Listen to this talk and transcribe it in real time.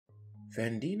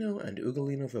Fandino and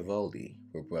Ugolino Vivaldi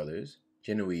were brothers,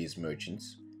 Genoese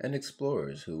merchants, and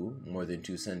explorers who, more than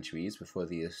 2 centuries before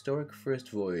the historic first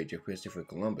voyage of Christopher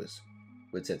Columbus,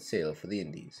 would set sail for the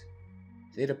Indies.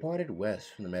 They departed west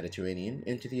from the Mediterranean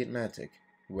into the Atlantic,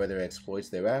 where their exploits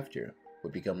thereafter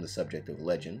would become the subject of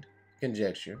legend,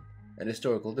 conjecture, and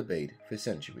historical debate for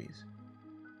centuries.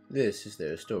 This is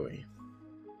their story.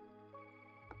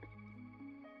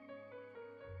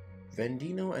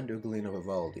 Fandino and Ugolino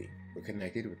Vivaldi were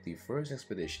connected with the first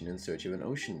expedition in search of an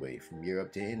ocean way from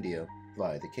Europe to India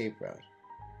via the Cape Route.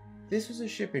 This was a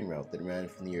shipping route that ran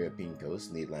from the European coast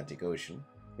in the Atlantic Ocean,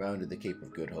 rounded the Cape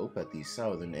of Good Hope at the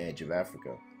southern edge of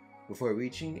Africa, before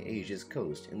reaching Asia's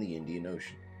coast in the Indian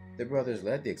Ocean. The brothers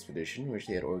led the expedition, which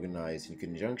they had organized in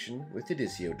conjunction with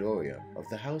Tedesio Doria of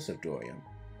the House of Doria,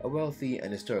 a wealthy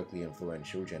and historically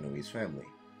influential Genoese family.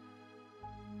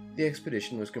 The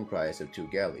expedition was comprised of 2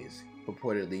 galleys,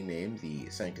 purportedly named the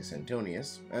Sanctus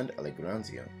Antonius and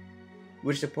Allegranzia,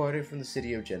 which departed from the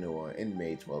city of Genoa in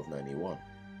May 1291.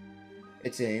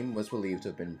 Its aim was believed to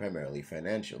have been primarily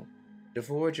financial, to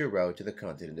forge a route to the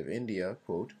continent of India,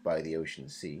 quote, by the ocean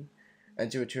sea,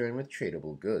 and to return with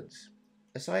tradable goods.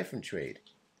 Aside from trade,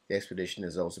 the expedition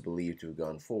is also believed to have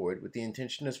gone forward with the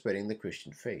intention of spreading the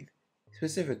Christian faith,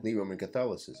 specifically Roman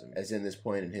Catholicism, as in this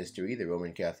point in history the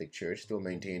Roman Catholic Church still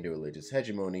maintained a religious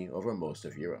hegemony over most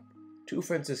of Europe. 2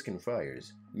 Franciscan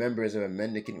friars, members of a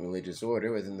mendicant religious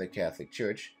order within the Catholic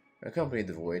Church, accompanied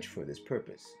the voyage for this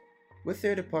purpose. With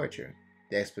their departure,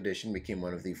 the expedition became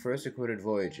one of the first recorded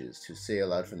voyages to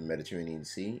sail out from the Mediterranean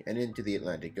Sea and into the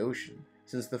Atlantic Ocean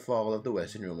since the fall of the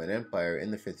Western Roman Empire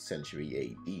in the 5th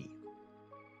century AD.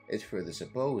 It's further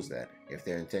supposed that, if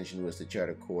their intention was to chart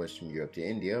a course from Europe to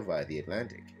India via the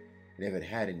Atlantic, and if it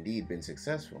had indeed been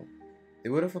successful, they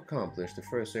would have accomplished the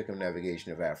first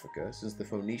circumnavigation of Africa since the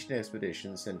Phoenician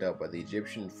expedition sent out by the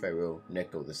Egyptian pharaoh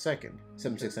Necho II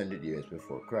some 600 years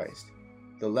before Christ.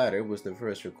 The latter was the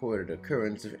first recorded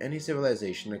occurrence of any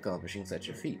civilization accomplishing such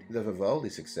a feat. The Vivaldi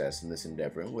success in this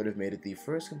endeavor would have made it the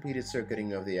first completed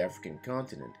circuiting of the African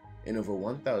continent in over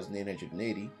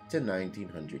 1,880 to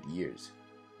 1,900 years.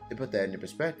 To put that into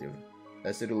perspective,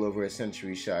 that's a little over a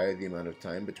century shy of the amount of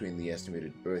time between the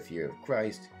estimated birth year of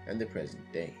Christ and the present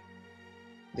day.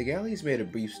 The galleys made a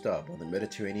brief stop on the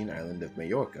Mediterranean island of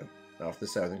Majorca, off the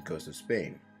southern coast of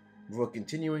Spain, before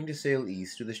continuing to sail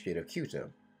east through the Strait of Ceuta,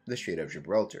 the Strait of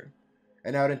Gibraltar,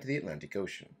 and out into the Atlantic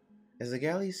Ocean. As the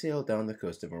galleys sailed down the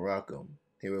coast of Morocco,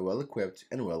 they were well equipped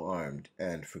and well armed,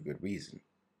 and for good reason.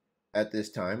 At this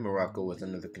time, Morocco was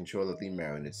under the control of the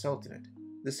Marinid Sultanate.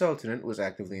 The Sultanate was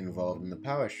actively involved in the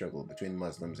power struggle between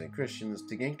Muslims and Christians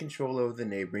to gain control over the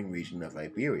neighboring region of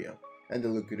Iberia and the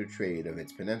lucrative trade of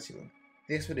its peninsula.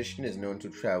 The expedition is known to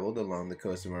have traveled along the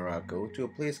coast of Morocco to a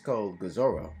place called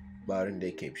Gazora,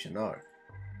 modern-day Cape Shinar.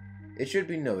 It should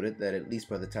be noted that at least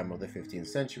by the time of the 15th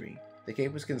century, the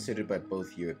Cape was considered by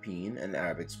both European and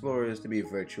Arab explorers to be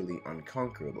virtually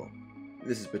unconquerable.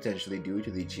 This is potentially due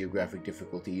to the geographic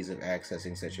difficulties of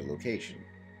accessing such a location.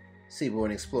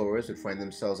 Seaborne explorers would find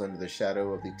themselves under the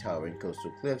shadow of the towering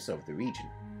coastal cliffs of the region.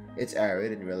 Its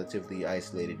arid and relatively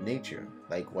isolated nature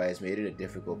likewise made it a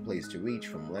difficult place to reach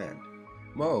from land.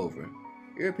 Moreover,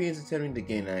 Europeans attempting to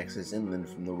gain access inland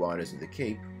from the waters of the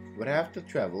Cape would have to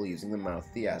travel using the mouth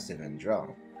of the Asivan Dra,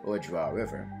 or Dra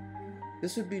River.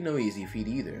 This would be no easy feat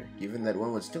either, given that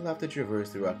one would still have to traverse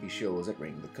the rocky shoals that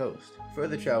ring the coast.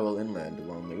 Further travel inland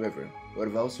along the river would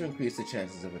have also increased the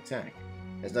chances of attack,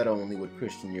 as not only would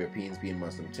Christian Europeans be in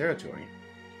Muslim territory,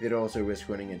 they'd also risk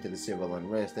running into the civil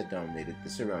unrest that dominated the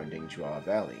surrounding Dra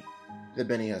Valley. The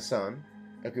Beni Hassan,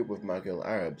 a group of Mughal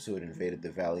Arabs who had invaded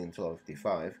the valley in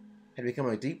 1255, had become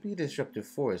a deeply disruptive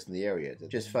force in the area.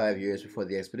 Just 5 years before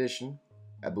the expedition,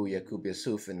 Abu Yaqub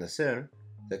Yusuf al-Nasir,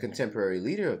 the contemporary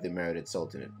leader of the Marinid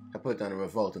Sultanate, had put down a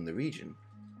revolt in the region.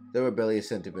 The rebellious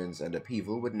sentiments and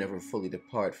upheaval would never fully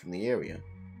depart from the area,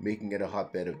 making it a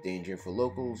hotbed of danger for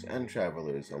locals and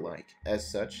travelers alike. As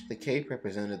such, the Cape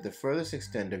represented the furthest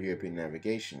extent of European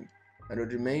navigation, and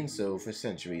would remain so for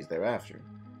centuries thereafter.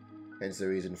 Hence the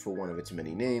reason for one of its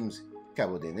many names,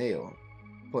 Cabo de Neo,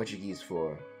 Portuguese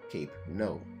for Cape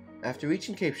No. After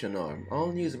reaching Cape Shinar,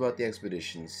 all news about the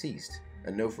expedition ceased,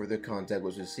 and no further contact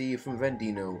was received from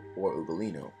Fandino or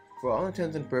Ugolino. For all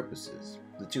intents and purposes,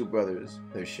 the 2 brothers,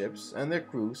 their ships, and their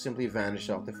crew simply vanished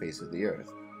off the face of the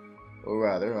earth, or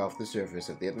rather off the surface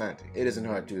of the Atlantic. It isn't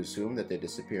hard to assume that their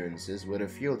disappearances would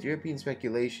have fueled European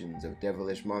speculations of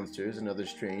devilish monsters and other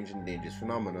strange and dangerous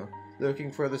phenomena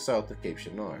lurking further south of Cape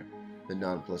Shinar, the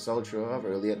non-plus-ultra of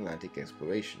early Atlantic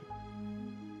exploration.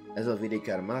 As Elvide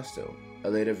Caramasto, a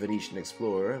later Venetian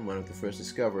explorer and one of the first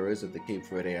discoverers of the Cape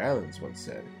Verde Islands, once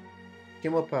said, que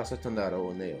mo pasa tondaro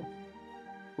o neo.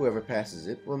 Whoever passes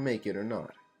it will make it or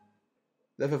not.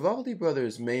 The Vivaldi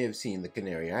brothers may have seen the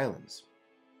Canary Islands.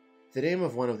 The name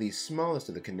of one of the smallest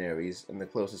of the Canaries and the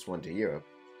closest one to Europe,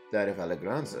 that of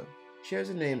Alegranza, shares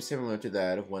a name similar to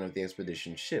that of one of the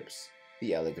expedition's ships,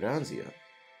 the Alegranzia.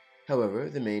 However,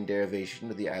 the main derivation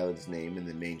of the island's name in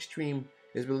the mainstream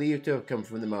is believed to have come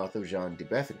from the mouth of Jean de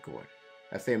Bethencourt,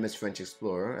 a famous French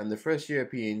explorer and the first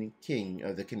European king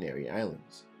of the Canary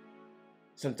Islands.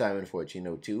 Sometime in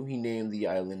 1402, he named the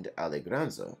island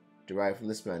Alegranza, derived from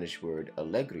the Spanish word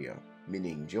alegria,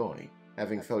 meaning joy,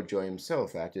 having felt joy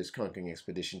himself after his conquering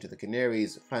expedition to the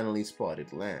Canaries finally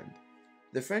spotted land.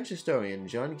 The French historian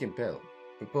Jean Quimpel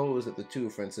proposed that the two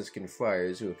Franciscan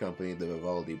friars who accompanied the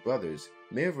Vivaldi brothers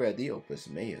may have read the Opus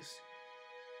Meius.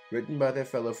 Written by their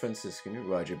fellow Franciscan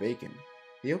Roger Bacon,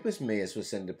 the Opus Meius was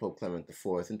sent to Pope Clement IV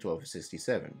in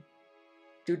 1267,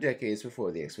 2 decades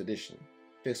before the expedition,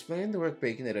 to explain the work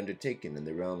Bacon had undertaken in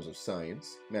the realms of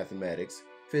science, mathematics,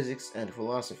 physics, and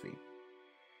philosophy.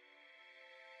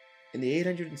 In the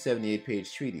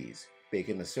 878-page treatise,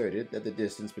 Bacon asserted that the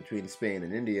distance between Spain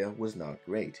and India was not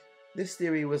great. This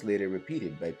theory was later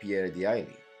repeated by Pierre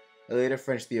d'Ailly, a later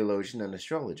French theologian and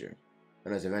astrologer,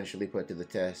 and was eventually put to the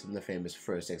test in the famous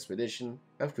first expedition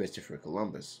of Christopher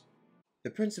Columbus.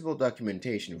 The principal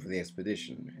documentation for the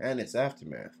expedition and its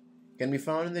aftermath can be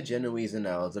found in the Genoese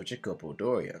annals of Jacopo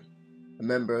Doria, a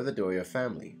member of the Doria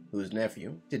family, whose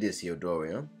nephew, Tiziano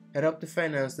Doria, had helped to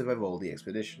finance the Vivaldi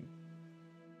expedition.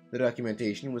 The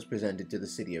documentation was presented to the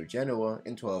city of Genoa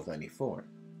in 1294.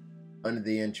 Under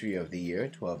the entry of the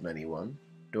year 1291,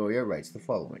 Doria writes the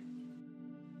following.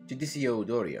 Tiziano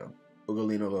Doria,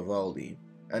 Ugolino Vivaldi,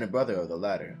 and a brother of the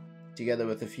latter, together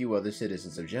with a few other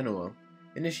citizens of Genoa,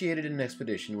 initiated an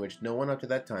expedition which no one up to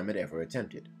that time had ever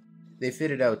attempted. They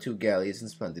fitted out 2 galleys in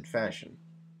splendid fashion.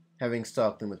 Having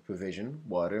stocked them with provision,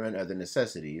 water, and other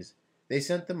necessities, they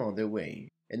sent them on their way,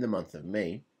 in the month of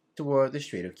May, toward the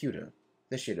Strait of Ceuta,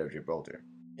 the Strait of Gibraltar,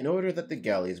 in order that the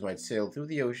galleys might sail through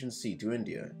the ocean sea to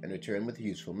India and return with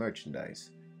useful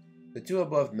merchandise. The 2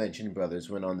 above-mentioned brothers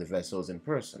went on the vessels in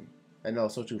person, and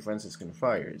also 2 Franciscan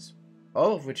friars,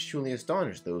 all of which truly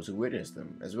astonished those who witnessed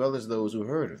them, as well as those who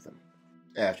heard of them.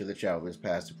 After the travelers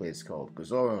passed a place called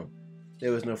Gozora,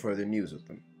 there was no further news of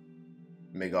them.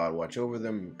 May God watch over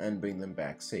them and bring them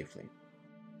back safely.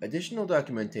 Additional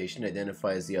documentation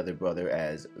identifies the other brother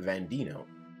as Vandino.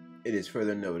 It is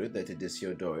further noted that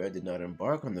Tiziano Doria did not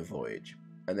embark on the voyage,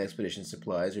 and the expedition's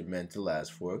supplies were meant to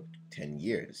last for 10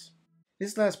 years.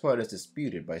 This last part is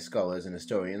disputed by scholars and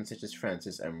historians such as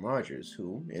Francis M. Rogers,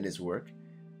 who, in his work,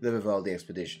 The Vivaldi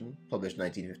Expedition, published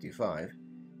 1955,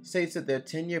 states that their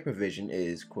 10-year provision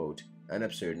is, quote, an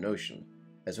absurd notion,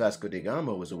 as Vasco da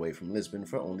Gama was away from Lisbon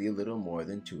for only a little more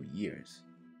than 2 years.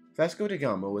 Vasco da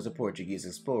Gama was a Portuguese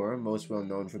explorer most well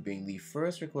known for being the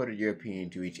first recorded European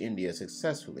to reach India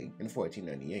successfully in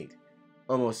 1498,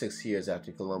 almost 6 years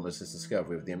after Columbus's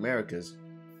discovery of the Americas,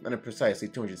 and at precisely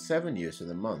 207 years to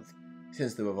the month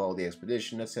since the Vivaldi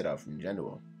expedition had set out from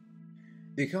Genoa.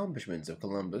 The accomplishments of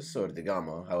Columbus or da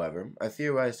Gama, however, are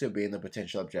theorized to have been the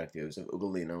potential objectives of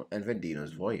Ugolino and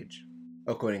Vandino's voyage.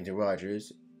 According to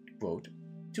Rogers, quote,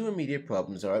 2 immediate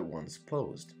problems are at once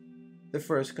posed. The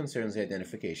first concerns the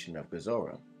identification of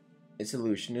Gozora. Its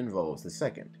solution involves the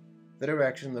second, the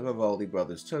direction the Vivaldi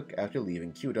brothers took after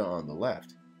leaving Ceuta on the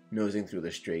left, nosing through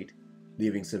the strait,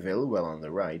 leaving Seville well on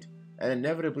the right, and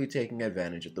inevitably taking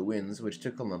advantage of the winds which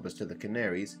took Columbus to the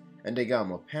Canaries and da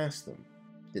Gama past them.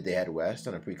 Did they head west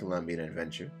on a pre-Columbian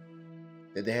adventure?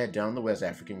 Did they head down the West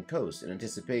African coast in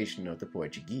anticipation of the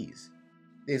Portuguese?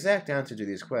 The exact answer to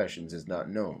these questions is not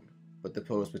known, but the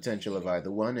posed potential of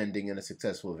either one ending in a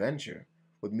successful venture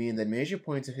would mean that major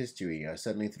points of history are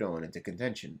suddenly thrown into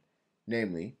contention,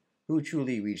 namely, who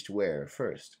truly reached where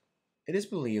first. It is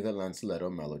believed that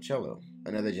Lancelotto Malocello,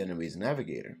 another Genoese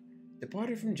navigator,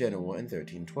 departed from Genoa in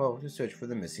 1312 to search for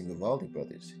the missing Vivaldi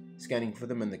brothers, scanning for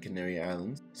them in the Canary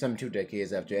Islands some 2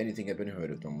 decades after anything had been heard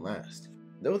of them last.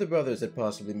 Though the brothers had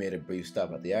possibly made a brief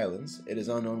stop at the islands, it is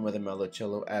unknown whether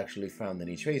Malocello actually found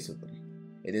any trace of them.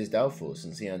 It is doubtful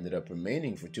since he ended up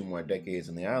remaining for 2 more decades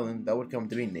on the island that would come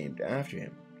to be named after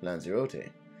him,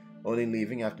 Lanzarote, only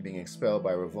leaving after being expelled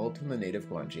by a revolt from the native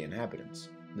Guanche inhabitants.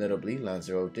 Notably,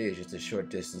 Lanzarote is just a short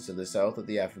distance to the south of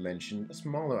the aforementioned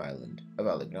smaller island of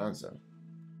Alegranza.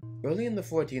 Early in the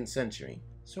 14th century,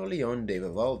 Sor Leon de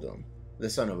Vivaldo, the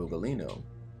son of Ugolino,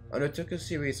 undertook a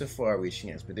series of far-reaching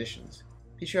expeditions.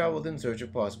 He traveled in search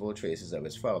of possible traces of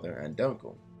his father and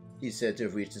uncle. He is said to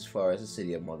have reached as far as the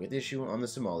city of Mogadishu on the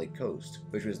Somali coast,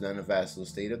 which was then a vassal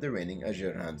state of the reigning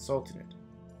Ajuran Sultanate.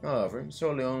 However,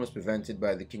 Sir Leon was prevented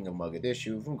by the king of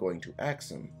Mogadishu from going to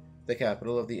Axum, the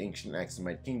capital of the ancient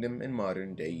Axumite kingdom in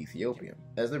modern-day Ethiopia,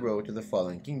 as the road to the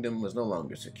fallen kingdom was no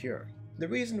longer secure. The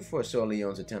reason for Sir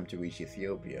Leon's attempt to reach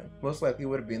Ethiopia most likely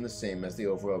would have been the same as the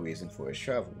overall reason for his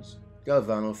travels.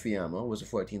 Galvano Fiamma was a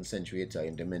 14th century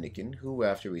Italian Dominican who,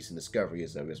 after recent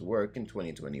discoveries of his work in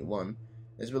 2021,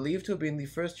 is believed to have been the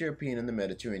first European in the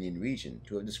Mediterranean region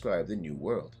to have described the New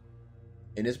World.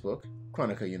 In his book,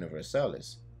 Chronica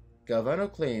Universalis,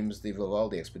 Galvano claims the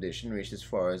Vivaldi expedition reached as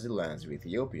far as the lands of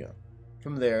Ethiopia.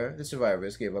 From there, the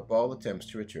survivors gave up all attempts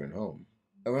to return home.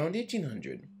 Around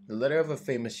 1800, the letter of a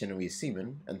famous Genoese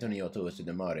seaman, Antoniotto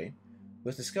de Mare,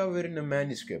 was discovered in a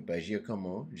manuscript by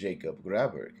Giacomo Jacob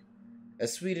Graberg, a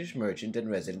Swedish merchant and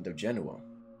resident of Genoa.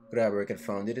 Graberg had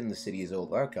found it in the city's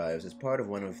old archives as part of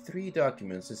one of 3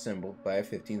 documents assembled by a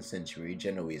 15th century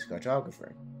Genoese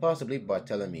cartographer, possibly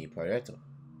Bartolomé Pareto,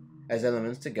 as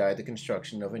elements to guide the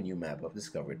construction of a new map of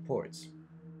discovered ports.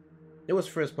 It was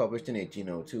first published in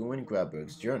 1802 in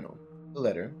Graberg's journal. The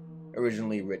letter,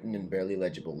 originally written in barely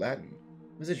legible Latin,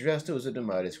 was addressed to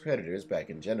Usudumare's creditors back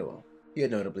in Genoa. He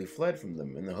had notably fled from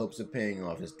them in the hopes of paying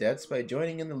off his debts by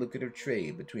joining in the lucrative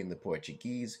trade between the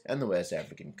Portuguese and the West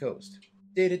African coast.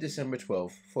 Dated December 12,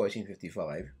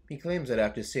 1455, he claims that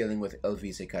after sailing with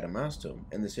Elvise Cadamasto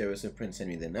in the service of Prince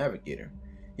Henry the Navigator,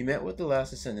 he met with the last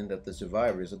descendant of the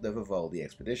survivors of the Vivaldi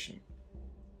expedition.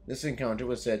 This encounter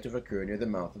was said to have occurred near the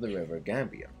mouth of the river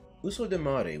Gambia. Uso de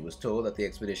Mare was told that the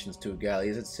expedition's 2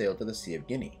 galleys had sailed to the Sea of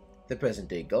Guinea, the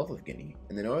present-day Gulf of Guinea,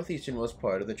 in the northeasternmost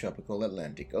part of the tropical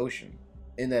Atlantic Ocean.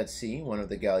 In that sea, one of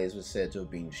the galleys was said to have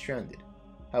been stranded.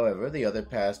 However, the other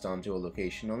passed on to a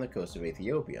location on the coast of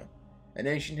Ethiopia, an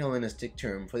ancient Hellenistic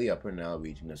term for the Upper Nile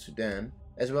region of Sudan,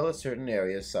 as well as certain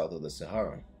areas south of the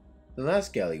Sahara. The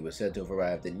last galley was said to have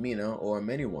arrived at Mina or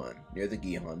Menuan, near the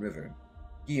Gihon River.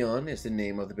 Gihon is the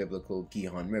name of the biblical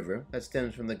Gihon River that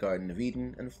stems from the Garden of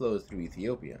Eden and flows through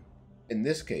Ethiopia. In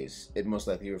this case, it most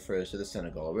likely refers to the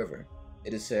Senegal River.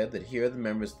 It is said that here the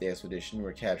members of the expedition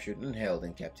were captured and held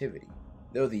in captivity.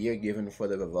 Though the year given for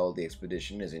the Vivaldi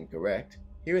expedition is incorrect,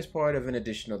 here is part of an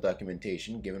additional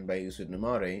documentation given by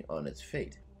Usudu on its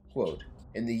fate. Quote,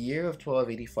 "In the year of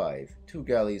 1285, 2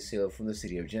 galleys sailed from the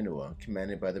city of Genoa,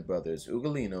 commanded by the brothers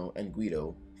Ugolino and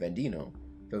Guido Vandino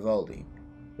Vivaldi,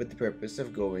 with the purpose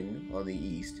of going on the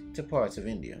east to parts of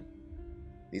India.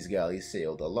 These galleys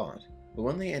sailed a lot, but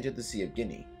when they entered the Sea of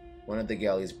Guinea, one of the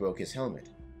galleys broke his helmet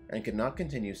and could not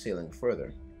continue sailing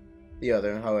further. The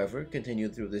other, however,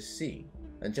 continued through this sea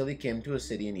until he came to a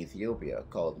city in Ethiopia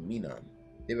called Minan.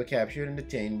 They were captured and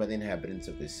detained by the inhabitants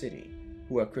of this city,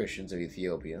 who are Christians of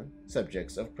Ethiopia,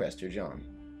 subjects of Prester John.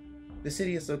 The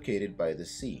city is located by the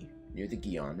sea, near the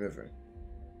Gihon River.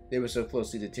 They were so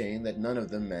closely detained that none of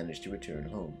them managed to return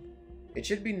home." It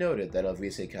should be noted that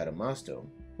Elvise Cadamasto,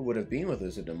 who would have been with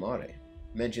Usudu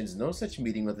mentions no such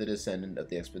meeting with the descendant of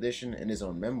the expedition in his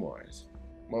own memoirs.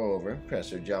 Moreover,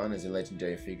 Prester John is a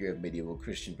legendary figure of medieval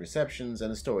Christian perceptions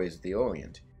and the stories of the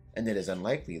Orient, and it is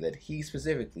unlikely that he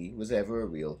specifically was ever a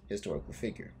real historical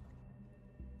figure.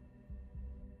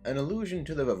 An allusion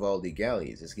to the Vivaldi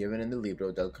galleys is given in the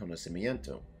Libro del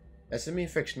Conocimiento, a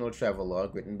semi-fictional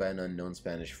travelogue written by an unknown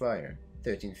Spanish friar,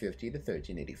 1350 to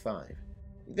 1385.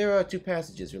 There are 2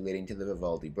 passages relating to the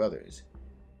Vivaldi brothers.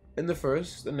 In the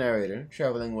first, the narrator,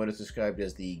 traveling what is described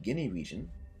as the Guinea region,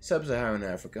 sub-Saharan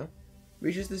Africa,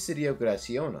 reaches the city of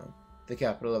Graciona, the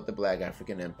capital of the Black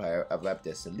African Empire of Abd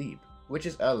Salib, which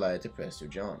is allied to Prester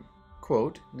John.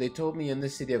 Quote, "They told me in the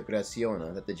city of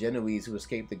Graciona that the Genoese who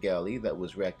escaped the galley that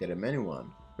was wrecked at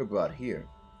Menuan were brought here,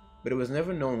 but it was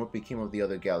never known what became of the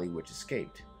other galley which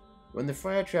escaped. When the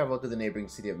friar traveled to the neighboring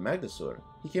city of Magdasor,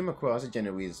 he came across a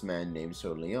Genoese man named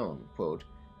Sir Leon, quote,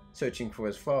 searching for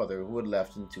his father who had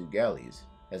left in 2 galleys,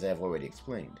 as I have already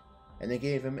explained, and they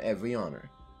gave him every honor.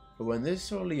 But when this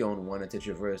Sir Leon wanted to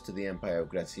traverse to the Empire of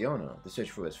Graciona to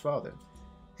search for his father,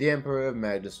 the Emperor of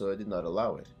Magdasor did not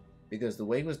allow it, because the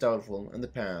way was doubtful and the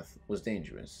path was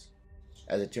dangerous.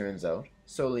 As it turns out,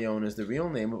 Sir Leon is the real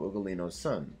name of Ugolino's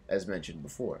son, as mentioned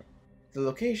before. The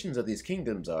locations of these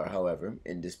kingdoms are, however,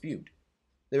 in dispute.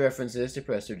 The references to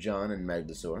Prester John and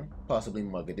Magdasor, possibly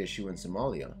Mogadishu and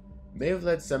Somalia, may have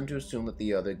led some to assume that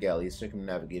the other galleys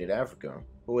circumnavigated Africa,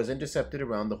 but was intercepted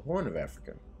around the Horn of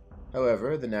Africa.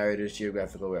 However, the narrator's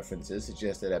geographical references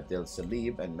suggest that Abd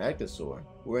Salib and Magdasor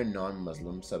were in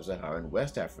non-Muslim sub-Saharan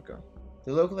West Africa.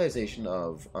 The localization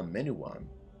of Menuan,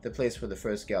 the place where the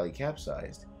first galley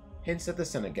capsized, hints at the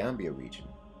Senegambia region.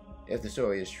 If the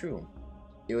story is true,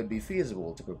 it would be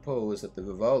feasible to propose that the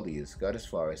Vivaldis got as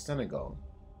far as Senegal,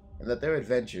 and that their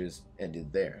adventures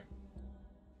ended there.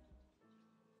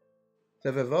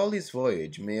 So Vivaldi's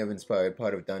voyage may have inspired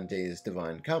part of Dante's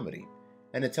Divine Comedy,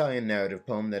 an Italian narrative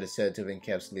poem that is said to have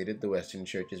encapsulated the Western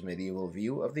Church's medieval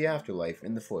view of the afterlife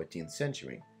in the 14th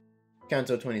century.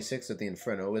 Canto 26 of the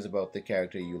Inferno is about the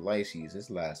character Ulysses'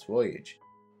 last voyage,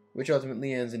 which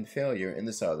ultimately ends in failure in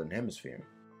the Southern Hemisphere.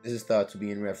 This is thought to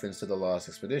be in reference to the Lost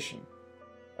Expedition.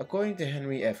 According to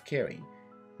Henry F. Carey,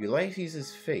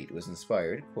 Ulysses' fate was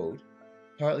inspired, quote,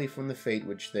 partly from the fate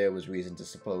which there was reason to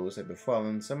suppose had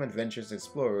befallen some adventurous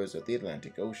explorers of the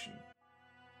Atlantic Ocean.